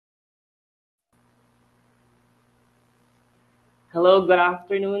Hello, good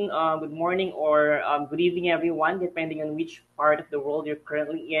afternoon, good morning, or good evening, everyone, depending on which part of the world you're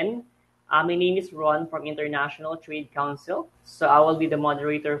currently in. My name is Ron from International Trade Council, so I will be the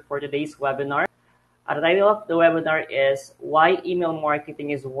moderator for today's webinar. The title of the webinar is Why Email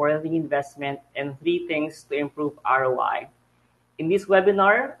Marketing is Worth the Investment and Three Things to Improve ROI. In this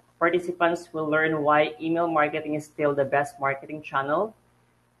webinar, participants will learn why email marketing is still the best marketing channel,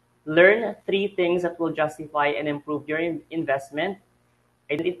 learn three things that will justify and improve your investment,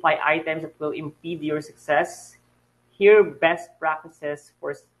 identify items that will impede your success, hear best practices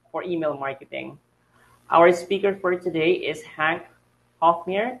for email marketing. Our speaker for today is Hank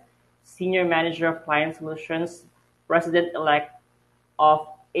Hoffmeyer, Senior Manager of Client Solutions, President-elect of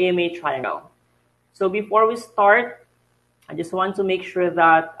AMA Triangle. So before we start, I just want to make sure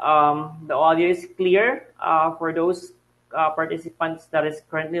that the audio is clear for those participants that is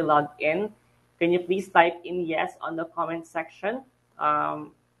currently logged in. Can you please type in yes on the comment section?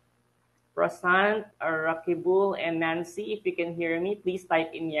 Prasant, Rakibul, and Nancy, if you can hear me, please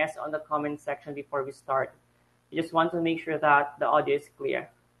type in yes on the comment section before we start. I just want to make sure that the audio is clear.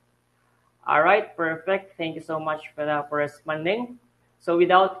 All right, perfect. Thank you so much for responding. So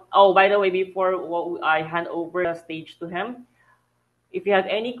by the way, before I hand over the stage to him, if you have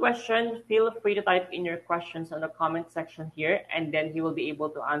any question, feel free to type in your questions on the comment section here, and then he will be able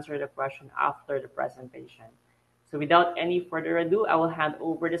to answer the question after the presentation. So without any further ado, I will hand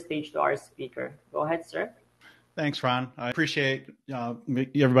over the stage to our speaker. Go ahead, sir. Thanks, Ron. I appreciate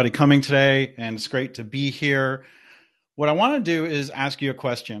everybody coming today, and it's great to be here. What I want to do is ask you a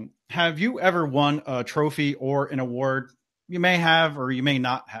question. Have you ever won a trophy or an award? You may have or you may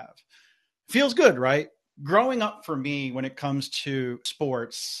not have. Feels good, right? Growing up for me, when it comes to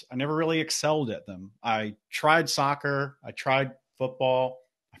sports, I never really excelled at them. I tried soccer, I tried football,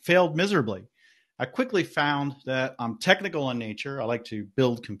 I failed miserably. I quickly found that I'm technical in nature. I like to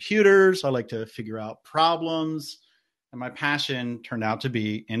build computers. I like to figure out problems. And my passion turned out to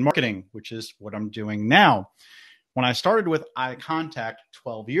be in marketing, which is what I'm doing now. When I started with Eye Contact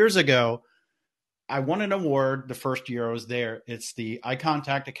 12 years ago, I won an award the first year I was there. It's the Eye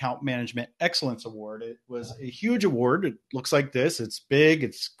Contact Account Management Excellence Award. It was a huge award. It looks like this. It's big,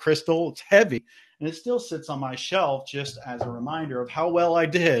 it's crystal, it's heavy, and it still sits on my shelf just as a reminder of how well I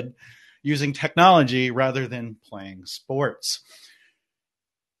did using technology rather than playing sports.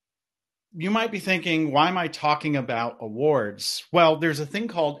 You might be thinking, why am I talking about awards? Well, there's a thing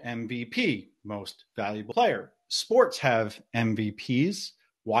called MVP, Most Valuable Player. Sports have MVPs.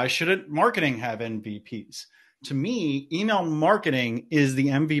 Why shouldn't marketing have MVPs? To me, email marketing is the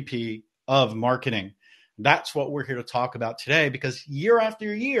MVP of marketing. That's what we're here to talk about today, because year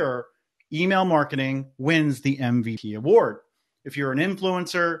after year, email marketing wins the MVP award. If you're an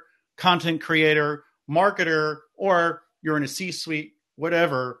influencer, content creator, marketer, or you're in a C-suite,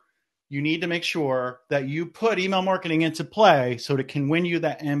 whatever, you need to make sure that you put email marketing into play so it can win you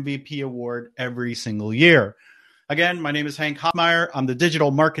that MVP award every single year. Again, my name is Hank Hoffmeyer. I'm the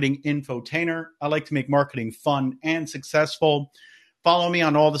digital marketing infotainer. I like to make marketing fun and successful. Follow me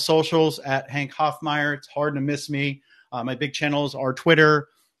on all the socials at Hank Hoffmeyer. It's hard to miss me. My big channels are Twitter,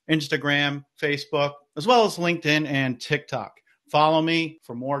 Instagram, Facebook, as well as LinkedIn and TikTok. Follow me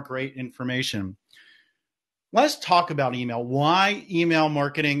for more great information. Let's talk about email. Why email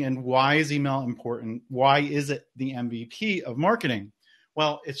marketing, and why is email important? Why is it the MVP of marketing?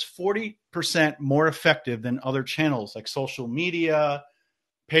 Well, it's 40% more effective than other channels like social media,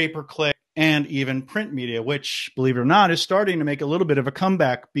 pay-per-click, and even print media, which, believe it or not, is starting to make a little bit of a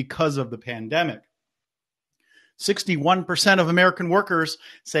comeback because of the pandemic. 61% of American workers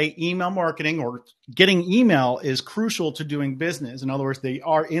say email marketing or getting email is crucial to doing business. In other words, they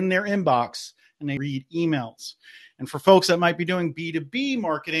are in their inbox and they read emails. And for folks that might be doing B2B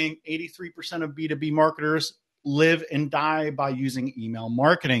marketing, 83% of B2B marketers live and die by using email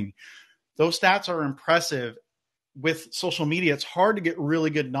marketing. Those stats are impressive. With social media, it's hard to get really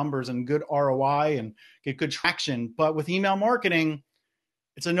good numbers and good ROI and get good traction. But with email marketing,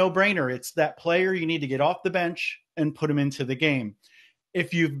 it's a no-brainer. It's that player you need to get off the bench and put them into the game.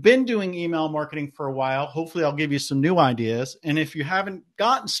 If you've been doing email marketing for a while, hopefully I'll give you some new ideas. And if you haven't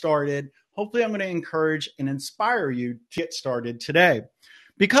gotten started, hopefully I'm going to encourage and inspire you to get started today.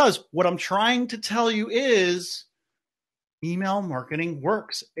 Because what I'm trying to tell you is email marketing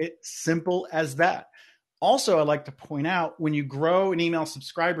works. It's simple as that. Also, I'd like to point out, when you grow an email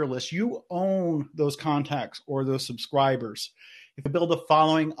subscriber list, you own those contacts or those subscribers. If you build a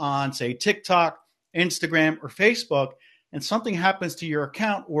following on, say, TikTok, Instagram, or Facebook, and something happens to your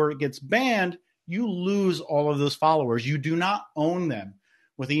account or it gets banned, you lose all of those followers. You do not own them.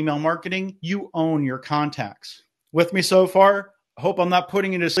 With email marketing, you own your contacts. With me so far? Hope I'm not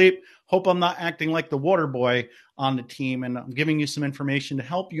putting you to sleep. Hope I'm not acting like the water boy on the team. And I'm giving you some information to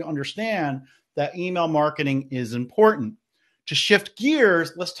help you understand that email marketing is important. To shift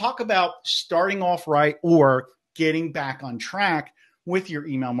gears, let's talk about starting off right or getting back on track with your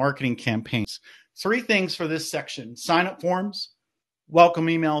email marketing campaigns. 3 things for this section: sign up forms, welcome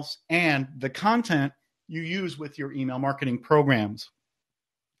emails, and the content you use with your email marketing programs.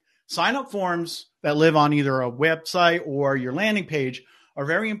 Sign up forms that live on either a website or your landing page are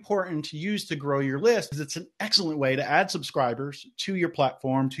very important to use to grow your list, because it's an excellent way to add subscribers to your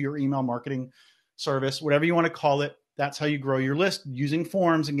platform, to your email marketing service, whatever you want to call it. That's how you grow your list, using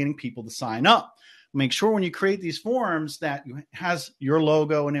forms and getting people to sign up. Make sure when you create these forms that it has your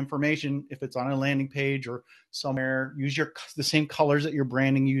logo and information. If it's on a landing page or somewhere, use the same colors that your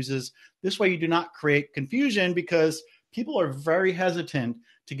branding uses. This way you do not create confusion, because people are very hesitant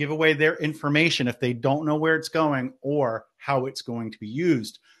to give away their information if they don't know where it's going or how it's going to be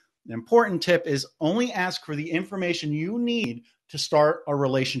used. An important tip is only ask for the information you need to start a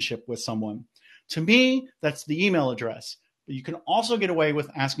relationship with someone. To me, that's the email address. But you can also get away with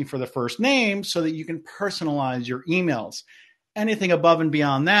asking for the first name so that you can personalize your emails. Anything above and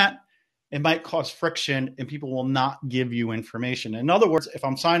beyond that, it might cause friction and people will not give you information. In other words, if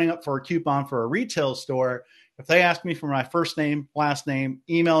I'm signing up for a coupon for a retail store, if they ask me for my first name, last name,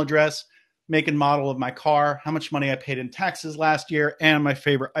 email address, make and model of my car, how much money I paid in taxes last year, and my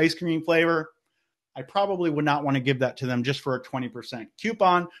favorite ice cream flavor, I probably would not want to give that to them just for a 20%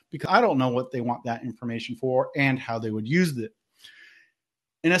 coupon, because I don't know what they want that information for and how they would use it.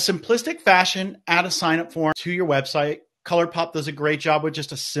 In a simplistic fashion, add a sign-up form to your website. ColourPop does a great job with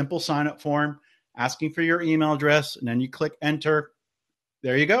just a simple sign-up form, asking for your email address, and then you click enter.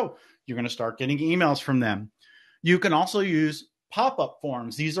 There you go. You're going to start getting emails from them. You can also use pop-up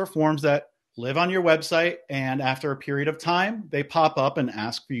forms. These are forms that live on your website, and after a period of time, they pop up and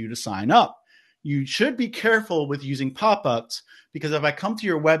ask for you to sign up. You should be careful with using pop-ups, because if I come to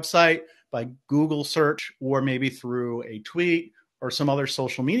your website by Google search or maybe through a tweet or some other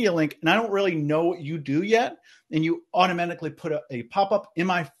social media link, and I don't really know what you do yet, and you automatically put a pop-up in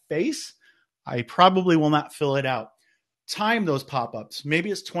my face, I probably will not fill it out. Time those pop-ups.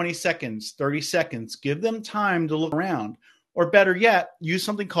 Maybe it's 20 seconds, 30 seconds. Give them time to look around. Or better yet, use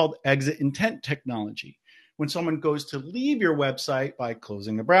something called exit intent technology. When someone goes to leave your website by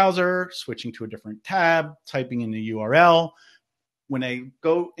closing the browser, switching to a different tab, typing in the URL, when they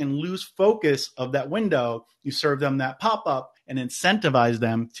go and lose focus of that window, you serve them that pop-up and incentivize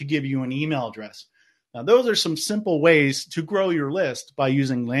them to give you an email address. Now, those are some simple ways to grow your list by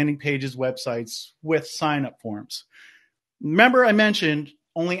using landing pages, websites with sign-up forms. Remember, I mentioned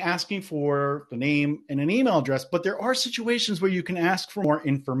only asking for the name and an email address, but there are situations where you can ask for more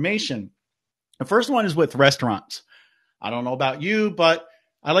information. The first one is with restaurants. I don't know about you, but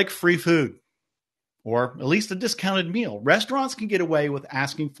I like free food, or at least a discounted meal. Restaurants can get away with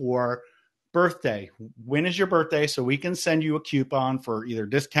asking for birthday. When is your birthday? So we can send you a coupon for either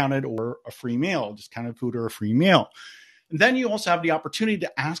discounted or a free meal, discounted food or a free meal. And then you also have the opportunity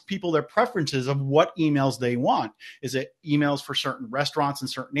to ask people their preferences of what emails they want. Is it emails for certain restaurants in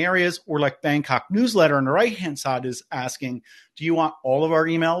certain areas, or like Bangkok Newsletter on the right-hand side is asking, do you want all of our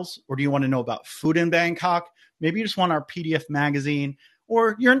emails, or do you want to know about food in Bangkok? Maybe you just want our PDF magazine,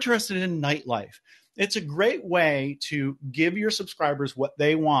 or you're interested in nightlife. It's a great way to give your subscribers what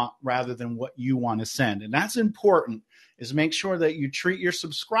they want rather than what you want to send. And that's important, is make sure that you treat your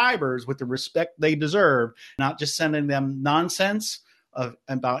subscribers with the respect they deserve, not just sending them nonsense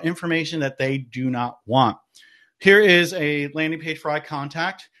about information that they do not want. Here is a landing page for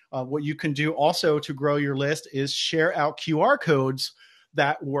iContact. What you can do also to grow your list is share out QR codes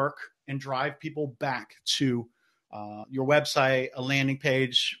that work and drive people back to your website, a landing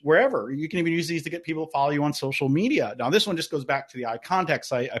page, wherever. You can even use these to get people to follow you on social media. Now, this one just goes back to the iContact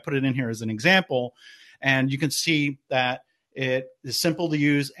site. I put it in here as an example, and you can see that it is simple to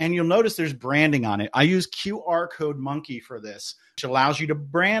use, and you'll notice there's branding on it. I use QR Code Monkey for this, which allows you to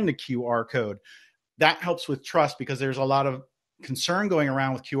brand the QR code. That helps with trust, because there's a lot of concern going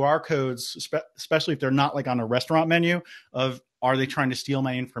around with QR codes, especially if they're not like on a restaurant menu, of are they trying to steal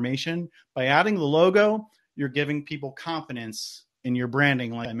my information? By adding the logo, you're giving people confidence in your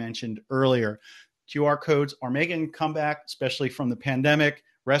branding, like I mentioned earlier. QR codes are making a comeback, especially from the pandemic.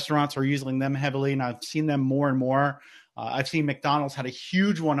 Restaurants are using them heavily, and I've seen them more and more. I've seen McDonald's had a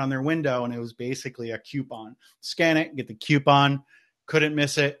huge one on their window, and it was basically a coupon. Scan it, get the coupon. Couldn't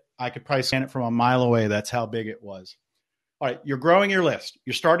miss it. I could probably scan it from a mile away. That's how big it was. All right, you're growing your list.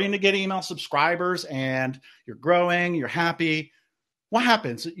 You're starting to get email subscribers, and you're growing. You're happy. What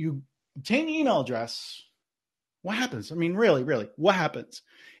happens? You obtain an email address, What happens? I mean, really, really, what happens?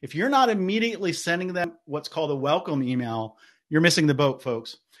 If you're not immediately sending them what's called a welcome email, you're missing the boat,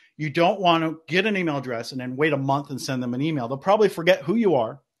 folks. You don't want to get an email address and then wait a month and send them an email. They'll probably forget who you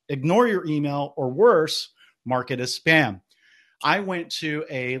are, ignore your email, or worse, mark it as spam. I went to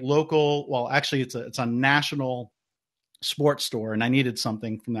a local, well, actually, it's a national sports store, and I needed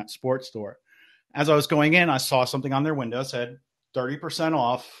something from that sports store. As I was going in, I saw something on their window that said 30%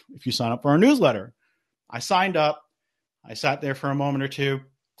 off if you sign up for our newsletter. I signed up. I sat there for a moment or two,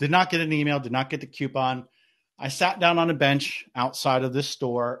 did not get an email, did not get the coupon. I sat down on a bench outside of this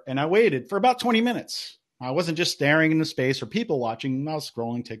store and I waited for about 20 minutes. I wasn't just staring into space or people watching. I was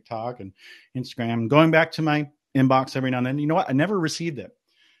scrolling TikTok and Instagram, going back to my inbox every now and then. You know what? I never received it.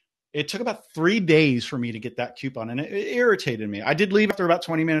 It took about 3 days for me to get that coupon, and it irritated me. I did leave after about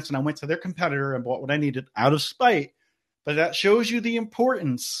 20 minutes, and I went to their competitor and bought what I needed out of spite. But that shows you the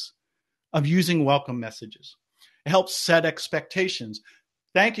importance of using welcome messages. It helps set expectations.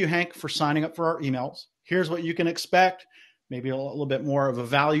 Thank you, Hank, for signing up for our emails. Here's what you can expect, maybe a little bit more of a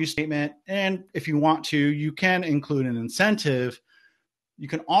value statement. And if you want to, you can include an incentive. You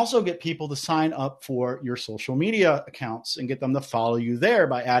can also get people to sign up for your social media accounts and get them to follow you there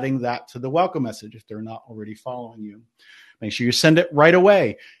by adding that to the welcome message if they're not already following you. Make sure you send it right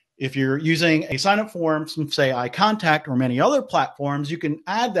away. If you're using a sign-up form from, say, iContact or many other platforms, you can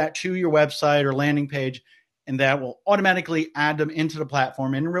add that to your website or landing page, and that will automatically add them into the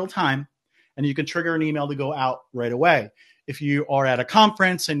platform in real time, and you can trigger an email to go out right away. If you are at a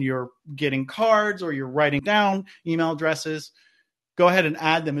conference and you're getting cards or you're writing down email addresses, go ahead and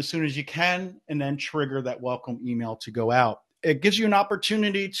add them as soon as you can, and then trigger that welcome email to go out. It gives you an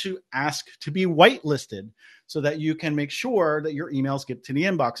opportunity to ask to be whitelisted so that you can make sure that your emails get to the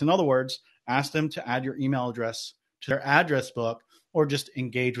inbox. In other words, ask them to add your email address to their address book or just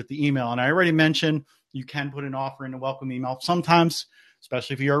engage with the email. And I already mentioned you can put an offer in a welcome email. Sometimes,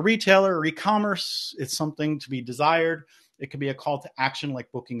 especially if you're a retailer or e-commerce, it's something to be desired. It could be a call to action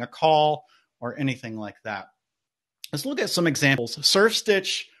like booking a call or anything like that. Let's look at some examples. Surf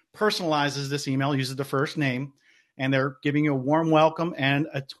Stitch personalizes this email, uses the first name, and they're giving you a warm welcome and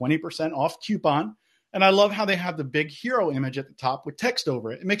a 20% off coupon. And I love how they have the big hero image at the top with text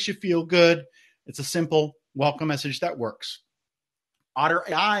over it. It makes you feel good. It's a simple welcome message that works. Otter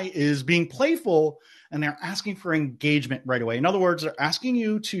AI is being playful, and they're asking for engagement right away. In other words, they're asking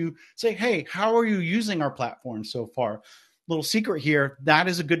you to say, hey, how are you using our platform so far? Little secret here, that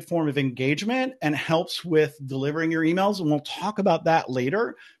is a good form of engagement and helps with delivering your emails. And we'll talk about that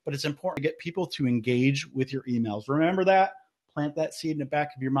later, but it's important to get people to engage with your emails. Remember that, plant that seed in the back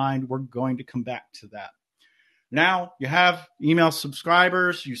of your mind. We're going to come back to that. Now you have email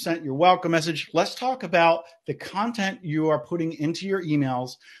subscribers, you sent your welcome message. Let's talk about the content you are putting into your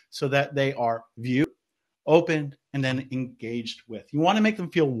emails so that they are viewed, opened, and then engaged with. You want to make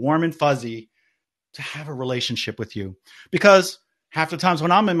them feel warm and fuzzy to have a relationship with you. Because half the times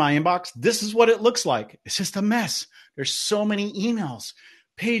when I'm in my inbox, this is what it looks like. It's just a mess. There's so many emails,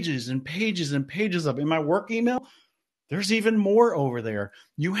 pages and pages and pages of. In my work email, there's even more over there.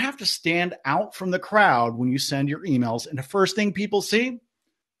 You have to stand out from the crowd when you send your emails. And the first thing people see,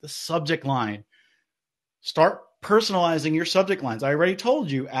 the subject line. Start personalizing your subject lines. I already told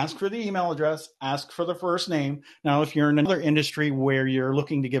you, ask for the email address, ask for the first name. Now, if you're in another industry where you're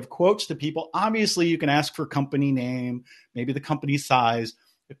looking to give quotes to people, obviously you can ask for company name, maybe the company size.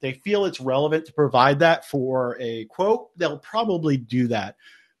 If they feel it's relevant to provide that for a quote, they'll probably do that.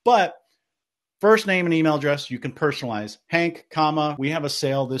 But first name and email address, you can personalize. Hank, comma, we have a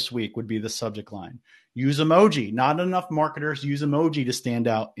sale this week would be the subject line. Use emoji. Not enough marketers use emoji to stand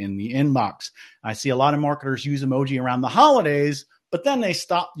out in the inbox. I see a lot of marketers use emoji around the holidays, but then they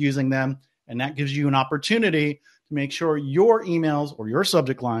stop using them. And that gives you an opportunity to make sure your emails or your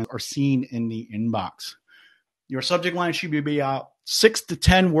subject lines are seen in the inbox. Your subject line should be about 6 to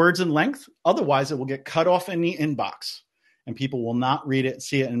 10 words in length. Otherwise, it will get cut off in the inbox and people will not read it,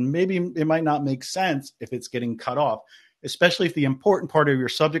 see it. And maybe it might not make sense if it's getting cut off, especially if the important part of your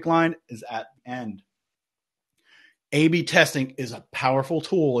subject line is at the end. A/B testing is a powerful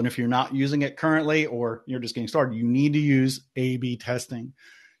tool. And if you're not using it currently or you're just getting started, you need to use A/B testing.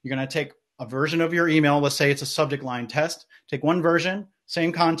 You're going to take a version of your email. Let's say it's a subject line test. Take one version,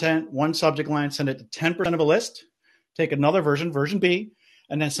 same content, one subject line, send it to 10% of a list. Take another version, version B,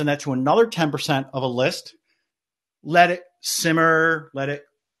 and then send that to another 10% of a list. Let it simmer, let it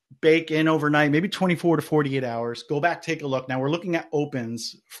bake in overnight, maybe 24 to 48 hours. Go back, take a look. Now we're looking at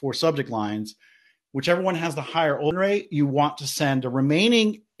opens for subject lines. Whichever one has the higher open rate, you want to send the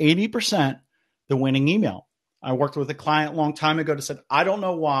remaining 80% the winning email. I worked with a client a long time ago that said, I don't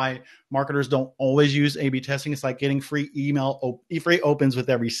know why marketers don't always use A/B testing. It's like getting free free opens with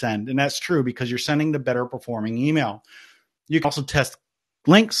every send. And that's true because you're sending the better performing email. You can also test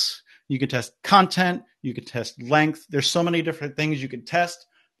links. You can test content. You can test length. There's so many different things you can test.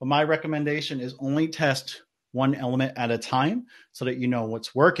 But my recommendation is only test one element at a time so that you know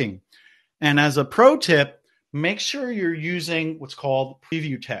what's working. And as a pro tip, make sure you're using what's called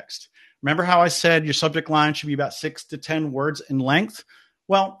preview text. Remember how I said your subject line should be about 6 to 10 words in length?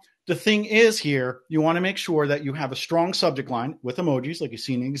 Well, the thing is here, you want to make sure that you have a strong subject line with emojis, like you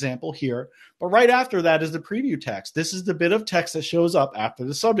see in the example here. But right after that is the preview text. This is the bit of text that shows up after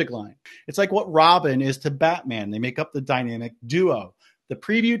the subject line. It's like what Robin is to Batman. They make up the dynamic duo. The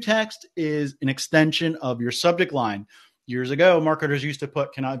preview text is an extension of your subject line. Years ago, marketers used to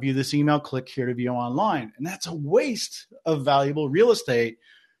put, cannot view this email, click here to view online. And that's a waste of valuable real estate.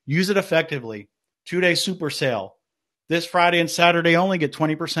 Use it effectively. 2-day super sale. This Friday and Saturday only, get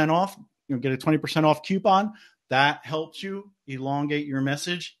 20% off. You'll get a 20% off coupon. That helps you elongate your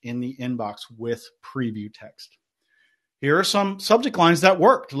message in the inbox with preview text. Here are some subject lines that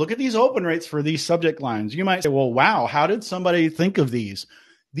worked. Look at these open rates for these subject lines. You might say, well, wow, how did somebody think of these?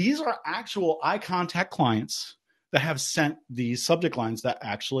 These are actual eye contact clients that have sent these subject lines that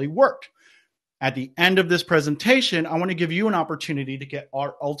actually worked. At the end of this presentation, I want to give you an opportunity to get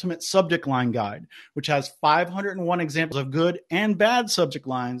our ultimate subject line guide, which has 501 examples of good and bad subject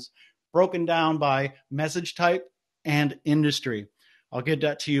lines broken down by message type and industry. I'll get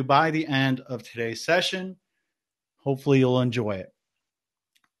that to you by the end of today's session. Hopefully you'll enjoy it.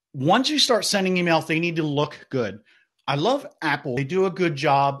 Once you start sending emails, they need to look good. I love Apple. They do a good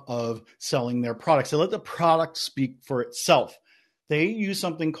job of selling their products. They let the product speak for itself. They use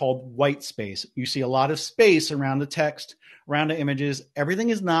something called white space. You see a lot of space around the text, around the images. Everything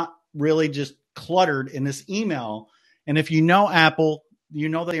is not really just cluttered in this email. And if you know Apple, you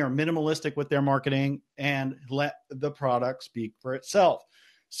know they are minimalistic with their marketing and let the product speak for itself.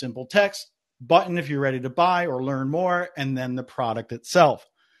 Simple text, button if you're ready to buy or learn more, and then the product itself.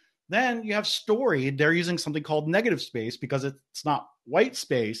 Then you have story. They're using something called negative space because it's not white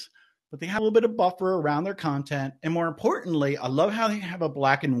space, but they have a little bit of buffer around their content. And more importantly, I love how they have a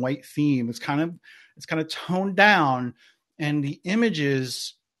black and white theme. It's kind of toned down, and the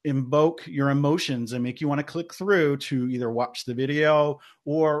images invoke your emotions and make you want to click through to either watch the video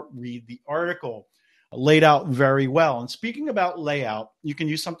or read the article. Laid out very well. And speaking about layout, you can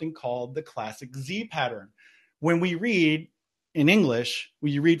use something called the classic Z pattern. When we read in English,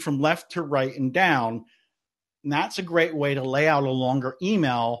 we read from left to right and down. And that's a great way to lay out a longer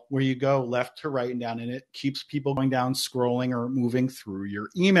email where you go left to right and down, and it keeps people going down, scrolling or moving through your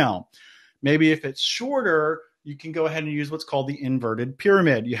email. Maybe if it's shorter, you can go ahead and use what's called the inverted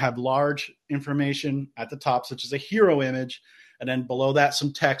pyramid. You have large information at the top, such as a hero image, and then below that,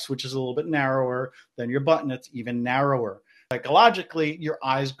 some text, which is a little bit narrower. Then your button, it's even narrower. Psychologically, your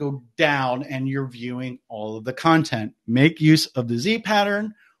eyes go down and you're viewing all of the content. Make use of the Z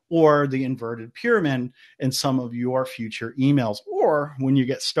pattern or the inverted pyramid in some of your future emails or when you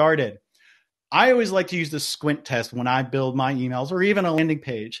get started. I always like to use the squint test when I build my emails or even a landing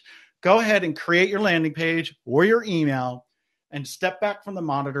page. Go ahead and create your landing page or your email and step back from the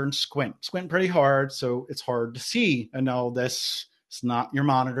monitor and squint. Squint pretty hard, so it's hard to see. I know this is not your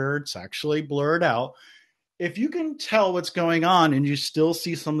monitor. It's actually blurred out. If you can tell what's going on and you still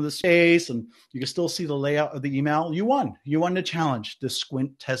see some of the space and you can still see the layout of the email, you won. You won the challenge, the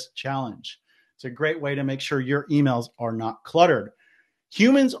squint test challenge. It's a great way to make sure your emails are not cluttered.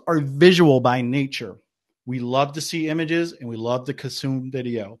 Humans are visual by nature. We love to see images and we love to consume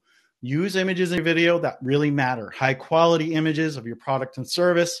video. Use images in your video that really matter. High quality images of your product and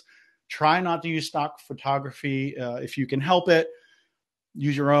service. Try not to use stock photography if you can help it.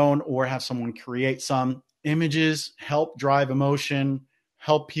 Use your own or have someone create some. Images help drive emotion,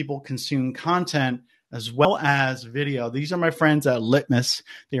 help people consume content, as well as video. These are my friends at Litmus.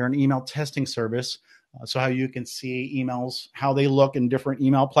 They are an email testing service. So how you can see emails, how they look in different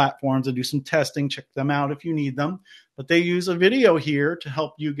email platforms and do some testing. Check them out if you need them. But they use a video here to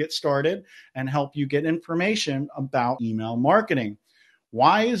help you get started and help you get information about email marketing.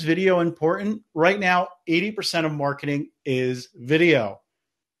 Why is video important? Right now, 80% of marketing is video.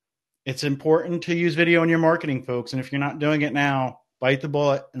 It's important to use video in your marketing, folks. And if you're not doing it now, bite the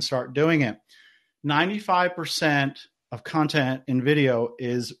bullet and start doing it. 95% of content in video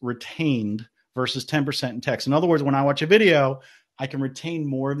is retained versus 10% in text. In other words, when I watch a video, I can retain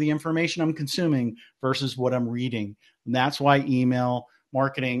more of the information I'm consuming versus what I'm reading. And that's why email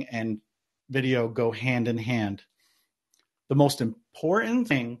marketing and video go hand in hand. The most important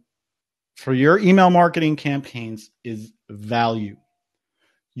thing for your email marketing campaigns is value.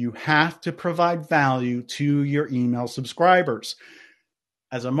 You have to provide value to your email subscribers.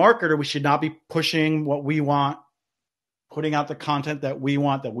 As a marketer, we should not be pushing what we want, putting out the content that we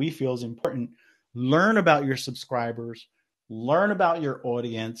want, that we feel is important. Learn about your subscribers, learn about your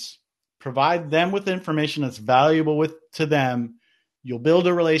audience, provide them with information that's valuable to them. You'll build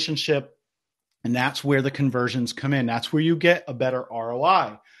a relationship, and that's where the conversions come in. That's where you get a better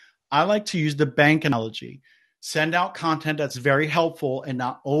ROI. I like to use the bank analogy. Send out content that's very helpful and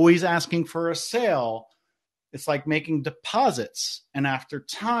not always asking for a sale. It's like making deposits, and after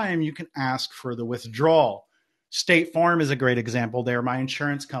time, you can ask for the withdrawal. State Farm is a great example. They're my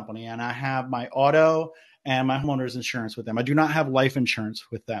insurance company, and I have my auto and my homeowner's insurance with them. I do not have life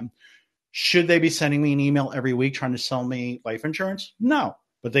insurance with them. Should they be sending me an email every week trying to sell me life insurance? No,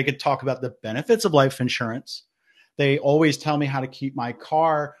 but they could talk about the benefits of life insurance. They always tell me how to keep my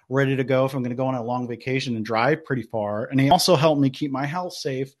car ready to go if I'm going to go on a long vacation and drive pretty far. And they also help me keep my house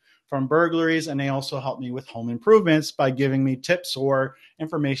safe from burglaries. And they also help me with home improvements by giving me tips or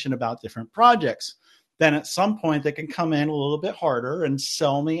information about different projects. Then at some point, they can come in a little bit harder and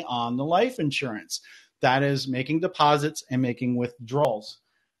sell me on the life insurance. That is making deposits and making withdrawals.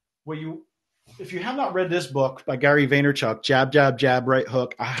 If you have not read this book by Gary Vaynerchuk, Jab, Jab, Jab, Right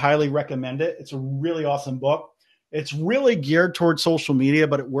Hook, I highly recommend it. It's a really awesome book. It's really geared towards social media,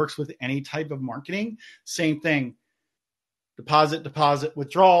 but it works with any type of marketing. Same thing. Deposit, deposit,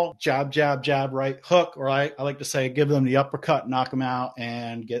 withdrawal, jab, jab, jab, right hook. Or I like to say, give them the uppercut, knock them out,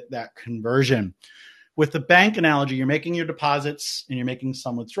 and get that conversion. With the bank analogy, you're making your deposits and you're making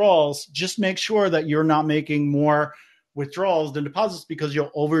some withdrawals. Just make sure that you're not making more withdrawals than deposits because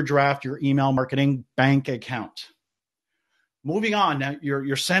you'll overdraft your email marketing bank account. Moving on, now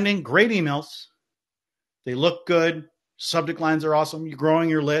you're sending great emails. They look good. Subject lines are awesome. You're growing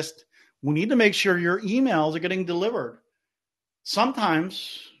your list. We need to make sure your emails are getting delivered.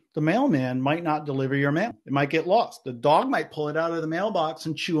 Sometimes the mailman might not deliver your mail. It might get lost. The dog might pull it out of the mailbox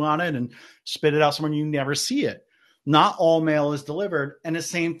and chew on it and spit it out somewhere and you never see it. Not all mail is delivered. And the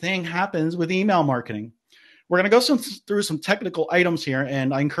same thing happens with email marketing. We're going to go through some technical items here,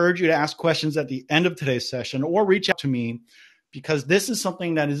 and I encourage you to ask questions at the end of today's session or reach out to me because this is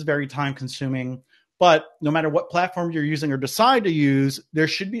something that is very time consuming. But no matter what platform you're using or decide to use, there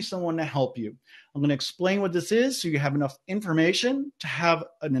should be someone to help you. I'm going to explain what this is so you have enough information to have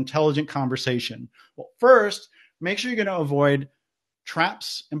an intelligent conversation. Well, first, make sure you're going to avoid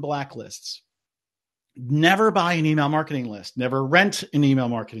traps and blacklists. Never buy an email marketing list. Never rent an email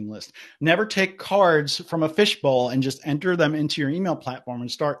marketing list. Never take cards from a fishbowl and just enter them into your email platform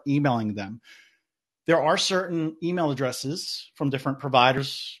and start emailing them. There are certain email addresses from different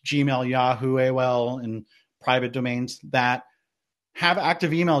providers, Gmail, Yahoo, AOL, and private domains that have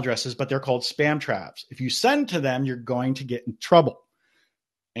active email addresses, but they're called spam traps. If you send to them, you're going to get in trouble.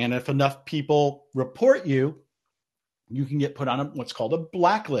 And if enough people report you, you can get put on what's called a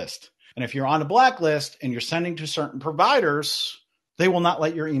blacklist. And if you're on a blacklist and you're sending to certain providers, they will not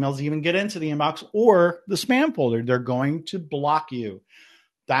let your emails even get into the inbox or the spam folder. They're going to block you.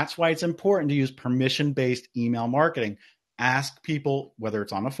 That's why it's important to use permission-based email marketing. Ask people, whether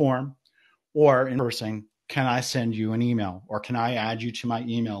it's on a form or in person, can I send you an email or can I add you to my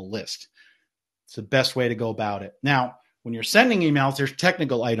email list? It's the best way to go about it. Now, when you're sending emails, there's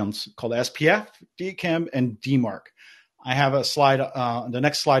technical items called SPF, DKIM, and DMARC. I have a slide, the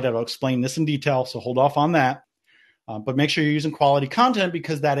next slide that will explain this in detail, so hold off on that. But make sure you're using quality content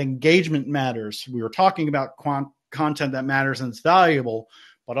because that engagement matters. We were talking about content that matters and it's valuable,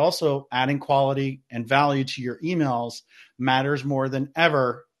 but also adding quality and value to your emails matters more than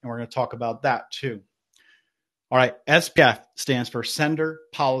ever. And we're going to talk about that too. All right, SPF stands for Sender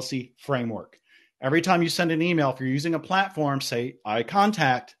Policy Framework. Every time you send an email, if you're using a platform, say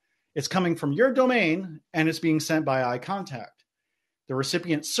iContact, it's coming from your domain and it's being sent by iContact. The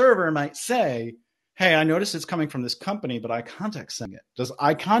recipient server might say, hey, I noticed it's coming from this company, but iContact sent it. Does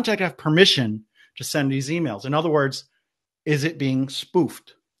iContact have permission to send these emails? In other words, is it being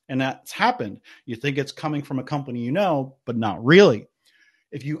spoofed? And that's happened. You think it's coming from a company you know, but not really.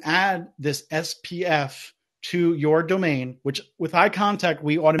 If you add this SPF to your domain, which with iContact,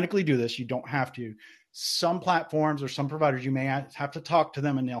 we automatically do this. You don't have to. Some platforms or some providers, you may have to talk to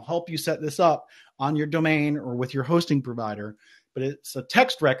them and they'll help you set this up on your domain or with your hosting provider. But it's a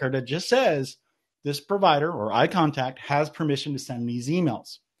text record that just says this provider or iContact has permission to send these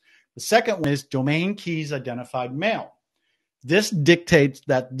emails. The second one is domain keys identified mail. This dictates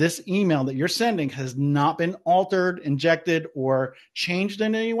that this email that you're sending has not been altered, injected, or changed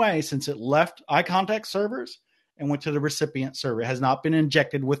in any way since it left iContact servers and went to the recipient server. It has not been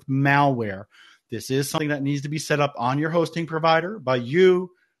injected with malware. This is something that needs to be set up on your hosting provider by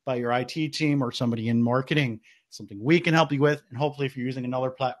you, by your IT team, or somebody in marketing. Something we can help you with. And hopefully, if you're using another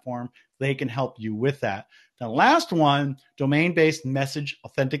platform, they can help you with that. The last one, domain-based message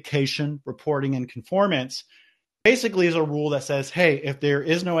authentication, reporting, and conformance, basically is a rule that says, hey, if there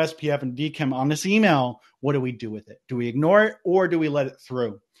is no SPF and DKIM on this email, what do we do with it? Do we ignore it or do we let it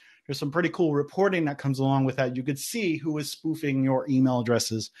through? There's some pretty cool reporting that comes along with that. You could see who is spoofing your email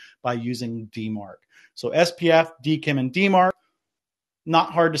addresses by using DMARC. So SPF, DKIM, and DMARC,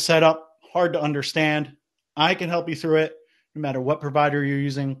 not hard to set up, hard to understand. I can help you through it no matter what provider you're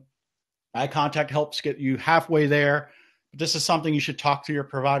using. iContact helps get you halfway there. But this is something you should talk to your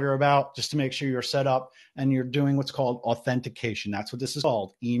provider about just to make sure you're set up and you're doing what's called authentication. That's what this is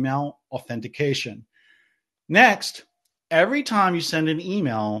called, email authentication. Next, every time you send an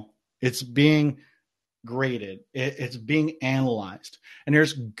email, it's being graded. It's being analyzed. And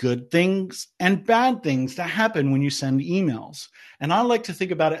there's good things and bad things that happen when you send emails. And I like to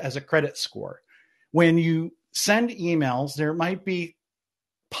think about it as a credit score. When you send emails, there might be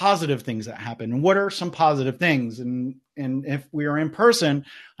positive things that happen. And what are some positive things? And if we are in person,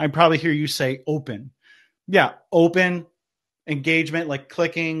 I'd probably hear you say open. Yeah, open, engagement, like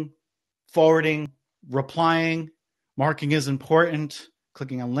clicking, forwarding, replying, marking is important,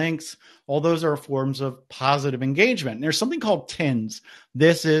 clicking on links. All those are forms of positive engagement. And there's something called TINs.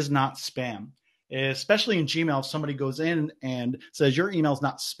 This is not spam. Especially in Gmail, if somebody goes in and says your email is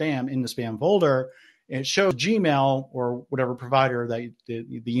not spam in the spam folder, it shows Gmail or whatever provider that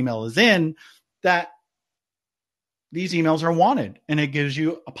the email is in that these emails are wanted, and it gives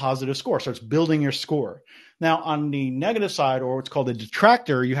you a positive score. So it's building your score. Now, on the negative side, or what's called a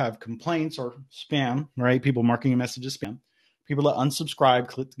detractor, you have complaints or spam, right? People marking a message as spam. People that unsubscribe,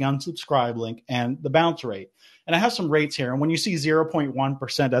 click the unsubscribe link, and the bounce rate. And I have some rates here. And when you see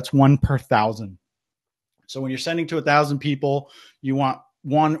 0.1%, that's 1 per 1,000. So when you're sending to 1,000 people, you want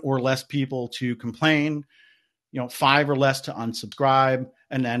 1 or less people to complain, 5 or less to unsubscribe,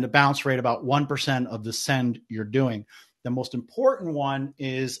 and then the bounce rate about 1% of the send you're doing. The most important one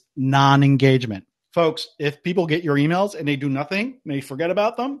is non-engagement. Folks, if people get your emails and they do nothing, and they forget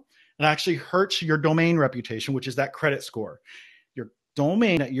about them, it actually hurts your domain reputation, which is that credit score. Your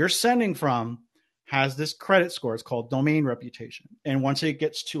domain that you're sending from has this credit score. It's called domain reputation. And once it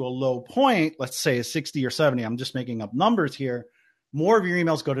gets to a low point, let's say a 60 or 70, I'm just making up numbers here, more of your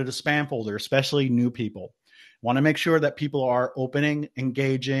emails go to the spam folder, especially new people. Want to make sure that people are opening,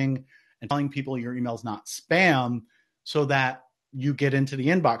 engaging, and telling people your email is not spam so that you get into the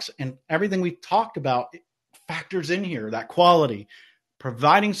inbox. And everything we've talked about factors in here, that quality,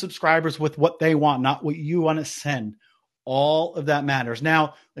 providing subscribers with what they want, not what you want to send. All of that matters.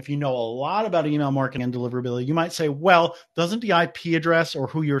 Now, if you know a lot about email marketing and deliverability, you might say, well, doesn't the IP address or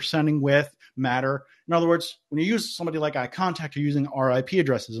who you're sending with matter? In other words, when you use somebody like iContact, you're using our IP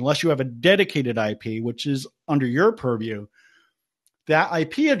addresses. Unless you have a dedicated IP, which is under your purview, that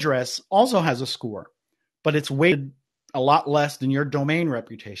IP address also has a score, but it's weighted a lot less than your domain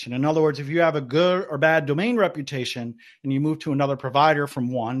reputation. In other words, if you have a good or bad domain reputation and you move to another provider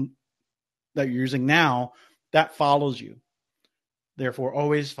from one that you're using now, that follows you. Therefore,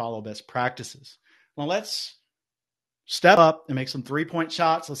 always follow best practices. Now let's step up and make some 3-point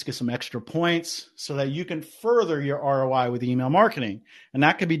shots. Let's get some extra points so that you can further your ROI with email marketing. And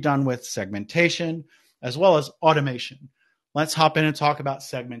that can be done with segmentation as well as automation. Let's hop in and talk about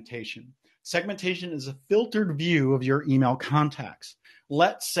segmentation. Segmentation is a filtered view of your email contacts.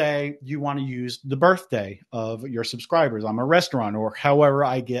 Let's say you want to use the birthday of your subscribers. I'm a restaurant or however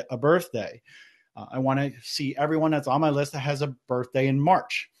I get a birthday. I want to see everyone that's on my list that has a birthday in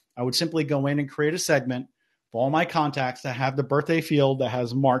March. I would simply go in and create a segment for all my contacts that have the birthday field that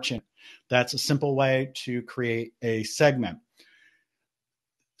has March in it. That's a simple way to create a segment.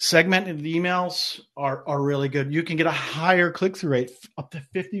 Segmented emails are really good. You can get a higher click-through rate, up to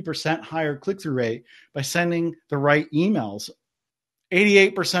 50% higher click-through rate by sending the right emails.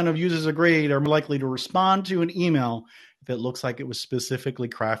 88% of users agree they're more likely to respond to an email if it looks like it was specifically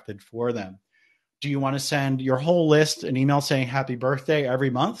crafted for them. Do you want to send your whole list an email saying happy birthday every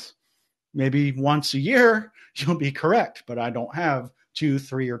month? Maybe once a year, you'll be correct, but I don't have 2,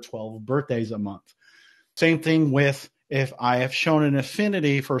 3, or 12 birthdays a month. Same thing with if I have shown an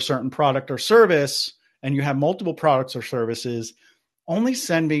affinity for a certain product or service and you have multiple products or services, only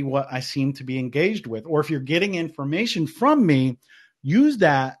send me what I seem to be engaged with. Or if you're getting information from me, use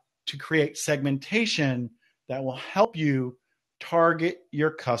that to create segmentation that will help you target your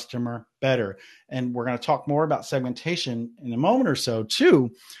customer better. And we're going to talk more about segmentation in a moment or so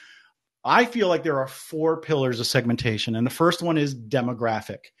too. I feel like there are 4 pillars of segmentation, and the first one is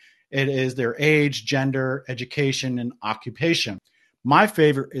demographic. It is their age, gender, education, and occupation. My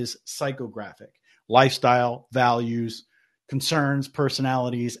favorite is psychographic, lifestyle, values, concerns,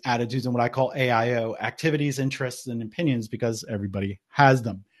 personalities, attitudes, and what I call AIO, activities, interests, and opinions, because everybody has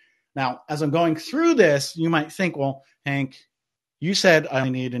them. Now, as I'm going through this, you might think, well, Hank, you said I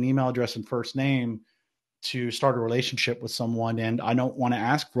need an email address and first name to start a relationship with someone, and I don't want to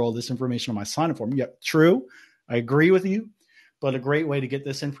ask for all this information on my sign-up form. Yeah, true. I agree with you. But a great way to get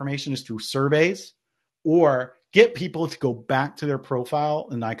this information is through surveys, or get people to go back to their profile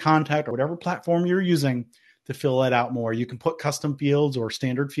in iContact or whatever platform you're using to fill it out more. You can put custom fields or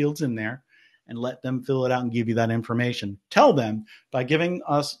standard fields in there and let them fill it out and give you that information. Tell them, by giving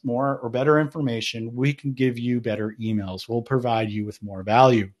us more or better information, we can give you better emails. We'll provide you with more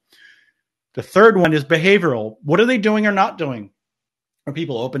value. The third one is behavioral. What are they doing or not doing? Are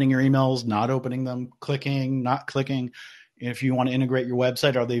people opening your emails, not opening them, clicking, not clicking? If you want to integrate your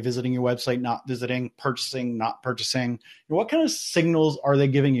website, are they visiting your website, not visiting, purchasing, not purchasing? What kind of signals are they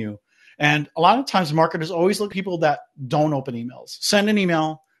giving you? And a lot of times marketers always look at people that don't open emails. Send an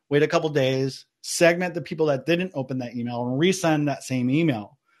email, wait a couple of days, segment the people that didn't open that email and resend that same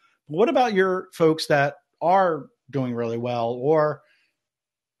email. But what about your folks that are doing really well, or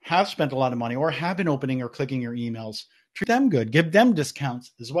have spent a lot of money, or have been opening or clicking your emails? Treat them good. Give them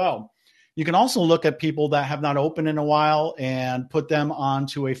discounts as well. You can also look at people that have not opened in a while and put them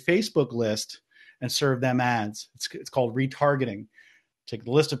onto a Facebook list and serve them ads. It's called retargeting. Take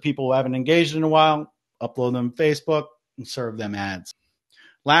the list of people who haven't engaged in a while, upload them to Facebook, and serve them ads.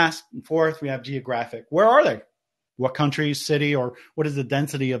 Last and fourth, we have geographic. Where are they? What country, city, or what is the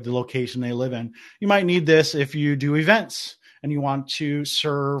density of the location they live in? You might need this if you do events and you want to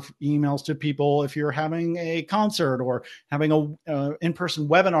serve emails to people if you're having a concert or having a in-person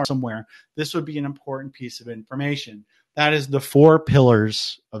webinar somewhere. This would be an important piece of information. That is the 4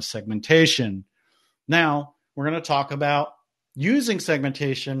 pillars of segmentation. Now, we're going to talk about using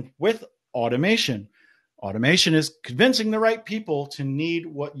segmentation with automation. Automation is convincing the right people to need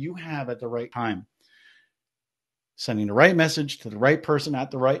what you have at the right time. Sending the right message to the right person at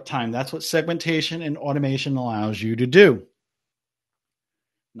the right time. That's what segmentation and automation allows you to do.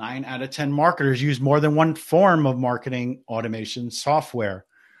 9 out of 10 marketers use more than one form of marketing automation software.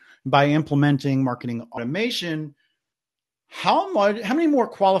 By implementing marketing automation, how many more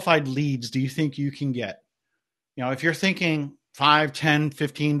qualified leads do you think you can get? If you're thinking 5, 10,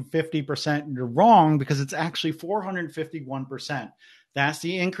 15, 50%, you're wrong, because it's actually 451%. That's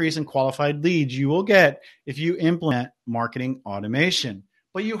the increase in qualified leads you will get if you implement marketing automation.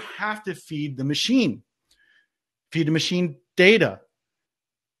 But you have to feed the machine. Feed the machine data,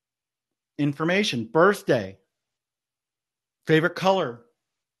 information, birthday, favorite color,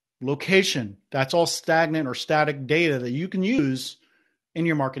 location. That's all stagnant or static data that you can use in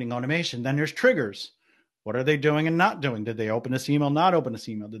your marketing automation. Then there's triggers. What are they doing and not doing? Did they open this email, not open this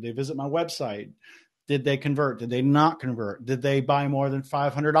email? Did they visit my website? Did they convert? Did they not convert? Did they buy more than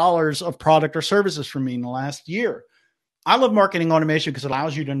 $500 of product or services from me in the last year? I love marketing automation because it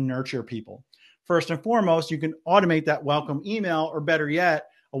allows you to nurture people. First and foremost, you can automate that welcome email, or better yet,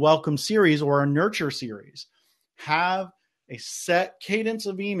 a welcome series or a nurture series. Have a set cadence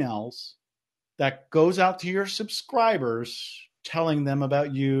of emails that goes out to your subscribers, telling them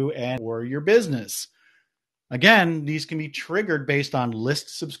about you and or your business. Again, these can be triggered based on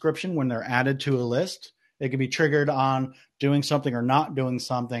list subscription when they're added to a list. They can be triggered on doing something or not doing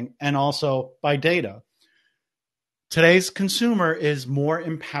something, and also by data. Today's consumer is more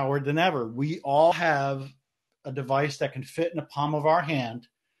empowered than ever. We all have a device that can fit in the palm of our hand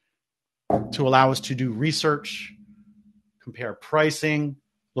to allow us to do research, compare pricing,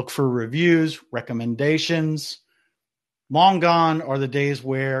 look for reviews, recommendations. Long gone are the days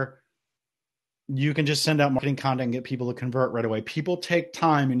where you can just send out marketing content and get people to convert right away. People take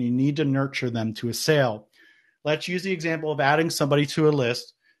time, and you need to nurture them to a sale. Let's use the example of adding somebody to a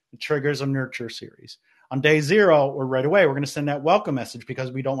list. It triggers a nurture series. On day 0, or right away, we're going to send that welcome message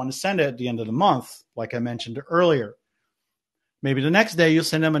because we don't want to send it at the end of the month, like I mentioned earlier. Maybe the next day you'll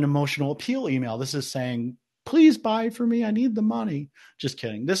send them an emotional appeal email. This is saying, please buy for me. I need the money. Just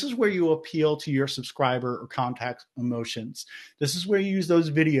kidding. This is where you appeal to your subscriber or contact emotions. This is where you use those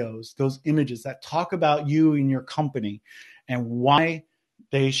videos, those images that talk about you and your company and why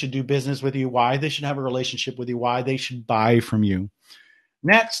they should do business with you, why they should have a relationship with you, why they should buy from you.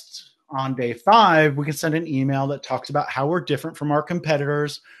 Next, on day 5, we can send an email that talks about how we're different from our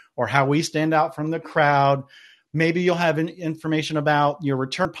competitors or how we stand out from the crowd. Maybe you'll have information about your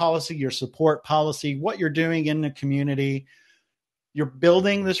return policy, your support policy, what you're doing in the community. You're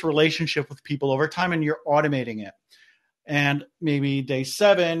building this relationship with people over time and you're automating it. And maybe day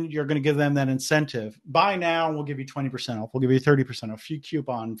 7, you're going to give them that incentive. Buy now, we'll give you 20% off. We'll give you 30% off, free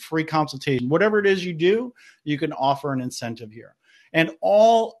coupon, free consultation. Whatever it is you do, you can offer an incentive here. And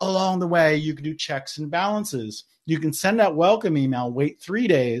all along the way, you can do checks and balances. You can send that welcome email, wait 3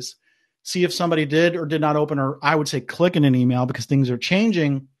 days, see if somebody did or did not open, or I would say click in an email because things are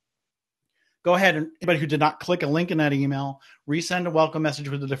changing. Go ahead and anybody who did not click a link in that email, resend a welcome message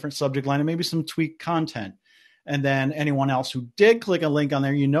with a different subject line and maybe some tweaked content. And then anyone else who did click a link on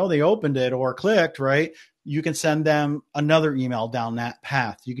there, they opened it or clicked, right? You can send them another email down that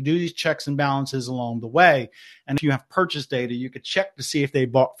path. You can do these checks and balances along the way. And if you have purchase data, you could check to see if they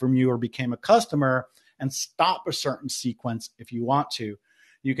bought from you or became a customer and stop a certain sequence if you want to.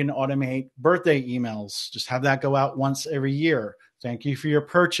 You can automate birthday emails. Just have that go out once every year. Thank you for your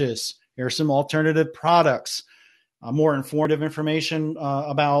purchase. Here are some alternative products, more informative information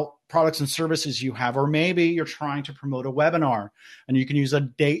about products and services you have, or maybe you're trying to promote a webinar and you can use a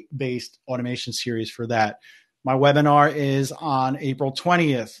date-based automation series for that. My webinar is on April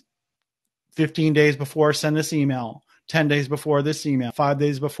 20th, 15 days before, send this email, 10 days before this email, 5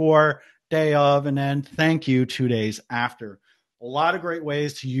 days before, day of, and then thank you 2 days after. A lot of great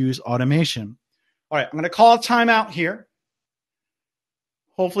ways to use automation. All right, I'm going to call a timeout here.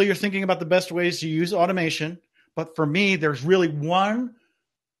 Hopefully you're thinking about the best ways to use automation. But for me, there's really one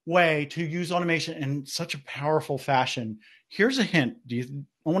way to use automation in such a powerful fashion. Here's a hint. I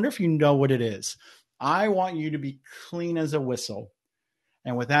wonder if you know what it is. I want you to be clean as a whistle.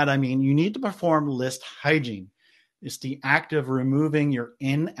 And with that, I mean, you need to perform list hygiene. It's the act of removing your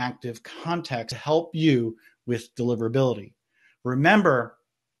inactive context to help you with deliverability. Remember,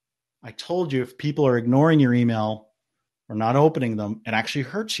 I told you if people are ignoring your email or not opening them, it actually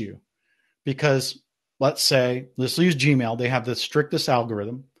hurts you. Because let's use Gmail. They have the strictest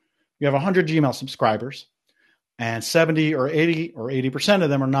algorithm. You have 100 Gmail subscribers and 70 or 80%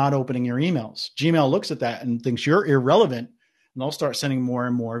 of them are not opening your emails. Gmail looks at that and thinks you're irrelevant, and they'll start sending more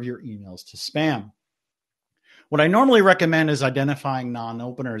and more of your emails to spam. What I normally recommend is identifying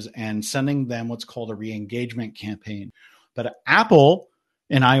non-openers and sending them what's called a re-engagement campaign. But Apple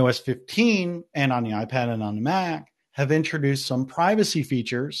in iOS 15 and on the iPad and on the Mac have introduced some privacy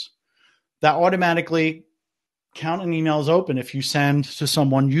features that automatically count an email as open if you send to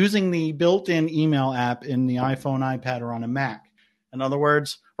someone using the built-in email app in the iPhone, iPad, or on a Mac. In other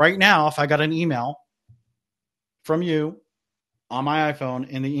words, right now, if I got an email from you on my iPhone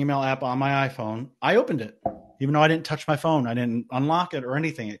in the email app on my iPhone, I opened it. Even though I didn't touch my phone, I didn't unlock it or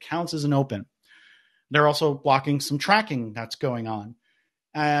anything. It counts as an open. They're also blocking some tracking that's going on.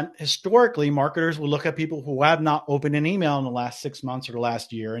 And historically, marketers will look at people who have not opened an email in the last 6 months or the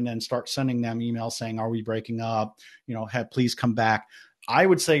last year and then start sending them emails saying, are we breaking up? Please come back. I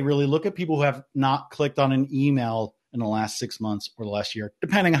would say really look at people who have not clicked on an email in the last 6 months or the last year,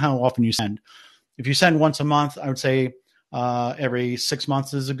 depending on how often you send. If you send once a month, I would say every 6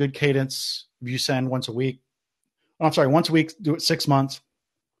 months is a good cadence. If you send once a week, do it 6 months.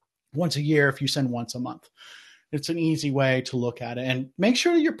 Once a year, if you send once a month. It's an easy way to look at it. And make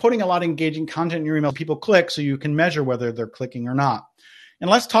sure that you're putting a lot of engaging content in your email. People click so you can measure whether they're clicking or not. And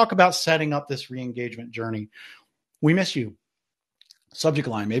let's talk about setting up this re-engagement journey. We miss you. Subject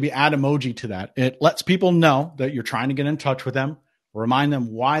line, maybe add emoji to that. It lets people know that you're trying to get in touch with them, remind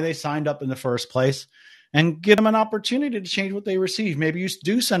them why they signed up in the first place, and give them an opportunity to change what they receive. Maybe you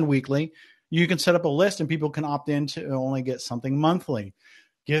do send weekly. You can set up a list and people can opt in to only get something monthly.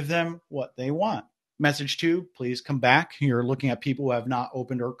 Give them what they want. Message 2, please come back. You're looking at people who have not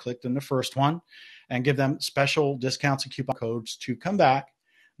opened or clicked in the first one, and give them special discounts and coupon codes to come back.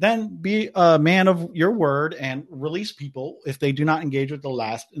 Then be a man of your word and release people if they do not engage with the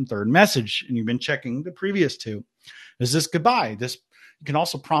last and third message and you've been checking the previous 2. Is this goodbye? You can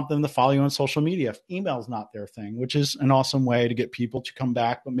also prompt them to follow you on social media if email is not their thing, which is an awesome way to get people to come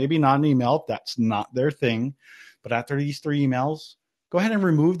back, but maybe not an email if that's not their thing. But after these 3 emails, go ahead and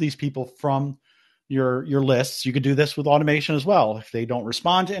remove these people from your lists. You could do this with automation as well. If they don't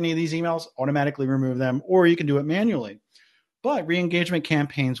respond to any of these emails, automatically remove them, or you can do it manually. But re-engagement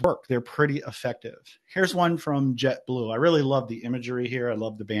campaigns work. They're pretty effective. Here's one from JetBlue. I really love the imagery here. I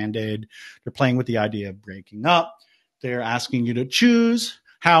love the Band-Aid. They're playing with the idea of breaking up. They're asking you to choose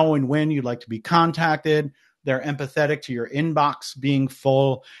how and when you'd like to be contacted. They're empathetic to your inbox being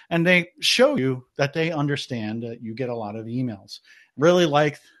full, and they show you that they understand that you get a lot of emails. Really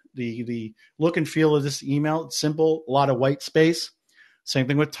like the look and feel of this email. It's simple, a lot of white space. Same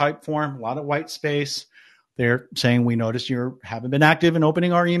thing with Typeform, a lot of white space. They're saying, we noticed you haven't been active in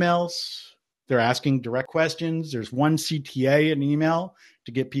opening our emails. They're asking direct questions. There's one CTA in email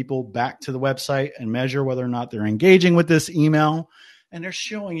to get people back to the website and measure whether or not they're engaging with this email. And they're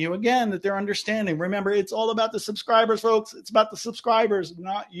showing you again that they're understanding. Remember, it's all about the subscribers, folks. It's about the subscribers,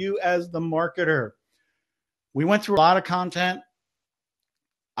 not you as the marketer. We went through a lot of content.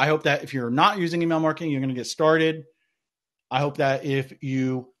 I hope that if you're not using email marketing, you're going to get started. I hope that if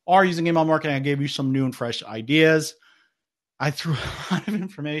you are using email marketing, I gave you some new and fresh ideas. I threw a lot of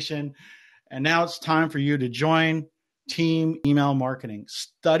information, and now it's time for you to join Team Email Marketing.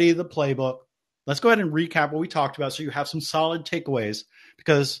 Study the playbook. Let's go ahead and recap what we talked about so you have some solid takeaways,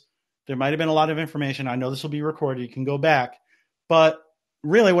 because there might have been a lot of information. I know this will be recorded. You can go back. But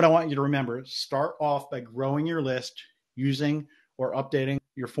really what I want you to remember is start off by growing your list using or updating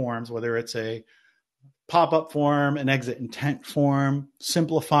your forms, whether it's a pop-up form, an exit intent form,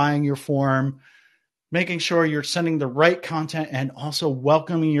 simplifying your form, making sure you're sending the right content, and also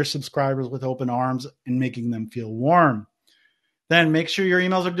welcoming your subscribers with open arms and making them feel warm. Then make sure your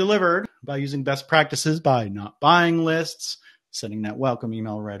emails are delivered by using best practices, by not buying lists, sending that welcome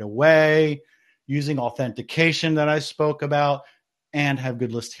email right away, using authentication that I spoke about, and have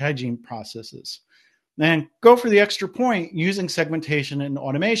good list hygiene processes. And go for the extra point using segmentation and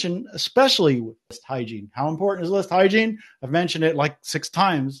automation, especially with list hygiene. How important is list hygiene? I've mentioned it like 6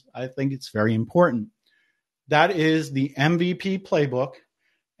 times. I think it's very important. That is the MVP playbook.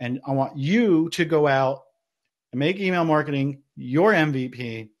 And I want you to go out and make email marketing your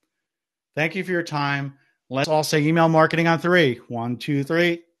MVP. Thank you for your time. Let's all say email marketing on 3. 1, 2,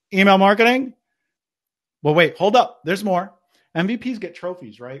 3. Email marketing. Well, wait, hold up. There's more. MVPs get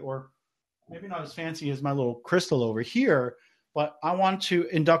trophies, right? Or maybe not as fancy as my little crystal over here, but I want to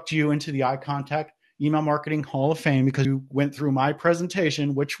induct you into the Eye Contact Email Marketing Hall of Fame because you went through my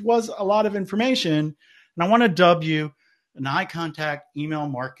presentation, which was a lot of information. And I want to dub you an Eye Contact Email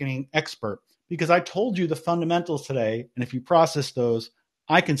Marketing expert because I told you the fundamentals today. And if you process those,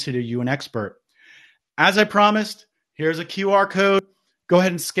 I consider you an expert. As I promised, here's a QR code. Go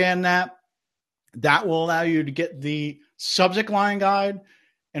ahead and scan that. That will allow you to get the subject line guide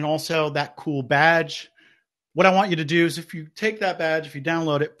and also that cool badge. What I want you to do is if you take that badge, if you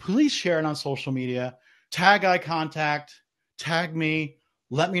download it, please share it on social media. Tag Eye Contact, tag me,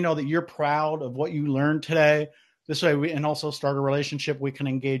 let me know that you're proud of what you learned today. This way, and also start a relationship. We can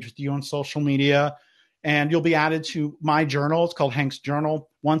engage with you on social media. And you'll be added to my journal. It's called Hank's Journal.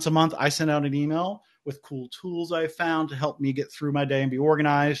 Once a month, I send out an email with cool tools I found to help me get through my day and be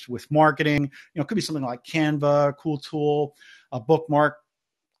organized with marketing. It could be something like Canva, a cool tool, a bookmark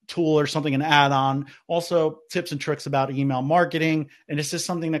tool or something, an add-on. Also, tips and tricks about email marketing. And it's just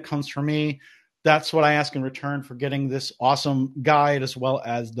something that comes from me. That's what I ask in return for getting this awesome guide as well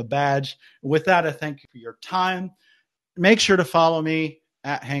as the badge. With that, I thank you for your time. Make sure to follow me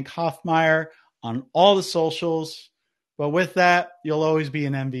at Hank Hoffmeyer on all the socials. But with that, you'll always be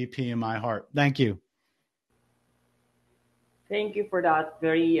an MVP in my heart. Thank you. Thank you for that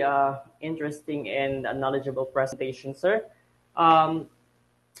very interesting and knowledgeable presentation, sir. Um,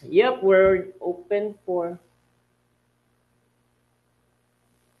 yep, we're open for.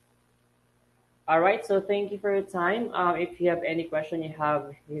 All right, so thank you for your time. If you have any question, you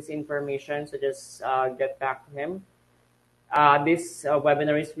have his information, so just get back to him. This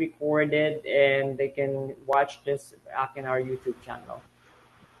webinar is recorded and they can watch this back in our YouTube channel.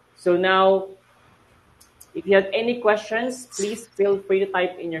 So now, if you have any questions, please feel free to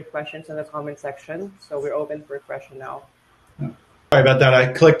type in your questions in the comment section. So we're open for a question now. Sorry about that.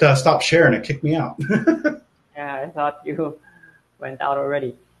 I clicked stop share and it kicked me out. Yeah, I thought you went out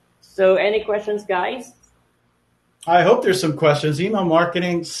already. So any questions, guys? I hope there's some questions. Email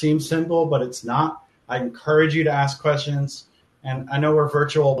marketing seems simple, but it's not. I encourage you to ask questions. And I know we're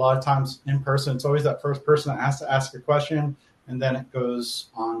virtual a lot of times in person. It's always that first person that has to ask a question, and then it goes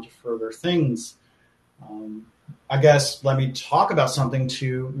on to further things. I guess let me talk about something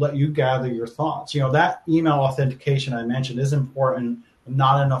to let you gather your thoughts. That email authentication I mentioned is important, but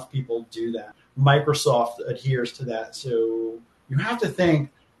not enough people do that. Microsoft adheres to that. So you have to think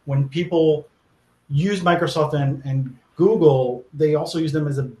when people use Microsoft and Google, they also use them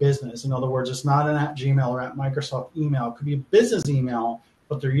as a business. In other words, it's not an at Gmail or at Microsoft email. It could be a business email,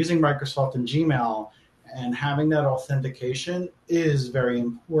 but they're using Microsoft and Gmail, and having that authentication is very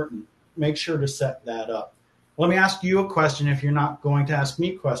important. Make sure to set that up. Let me ask you a question if you're not going to ask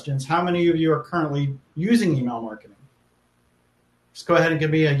me questions. How many of you are currently using email marketing? Just go ahead and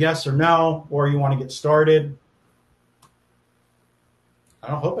give me a yes or no, or you want to get started.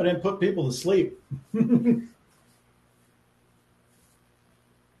 I hope I didn't put people to sleep.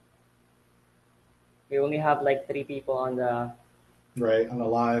 We only have like 3 people on the. Right, on the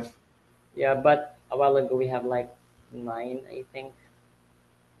live. Yeah, but a while ago we have like nine, I think.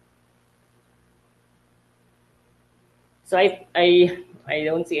 So I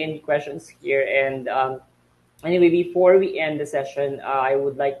don't see any questions here. And anyway, before we end the session, I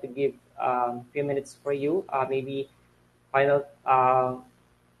would like to give a few minutes for you. Maybe final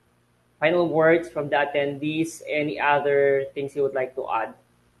final words from the attendees. Any other things you would like to add?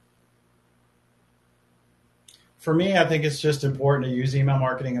 For me, I think it's just important to use email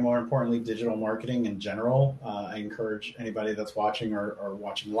marketing and more importantly, digital marketing in general. I encourage anybody that's watching or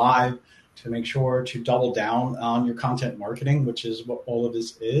watching live to make sure to double down on your content marketing, which is what all of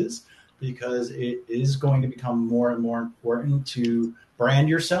this is, because it is going to become more and more important to brand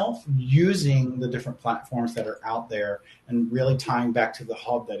yourself using the different platforms that are out there and really tying back to the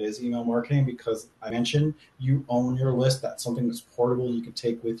hub that is email marketing. Because I mentioned you own your list. That's something that's portable you can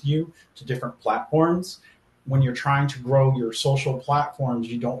take with you to different platforms. When you're trying to grow your social platforms,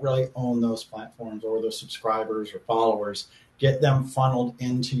 you don't really own those platforms or those subscribers or followers. Get them funneled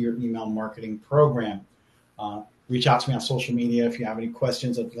into your email marketing program. Reach out to me on social media if you have any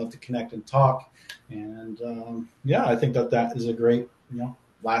questions. I'd love to connect and talk. And yeah, I think that that is a great,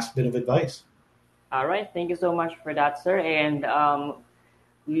 last bit of advice. All right, thank you so much for that, sir. And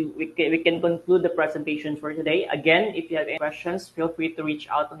we can conclude the presentation for today. Again, if you have any questions, feel free to reach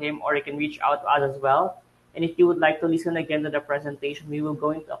out to him or you can reach out to us as well. And if you would like to listen again to the presentation, we will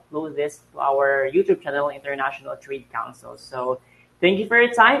going to upload this to our YouTube channel, International Trade Council. So thank you for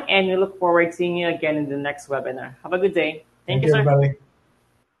your time and we look forward to seeing you again in the next webinar. Have a good day. Thank Thank you, you, sir. everybody.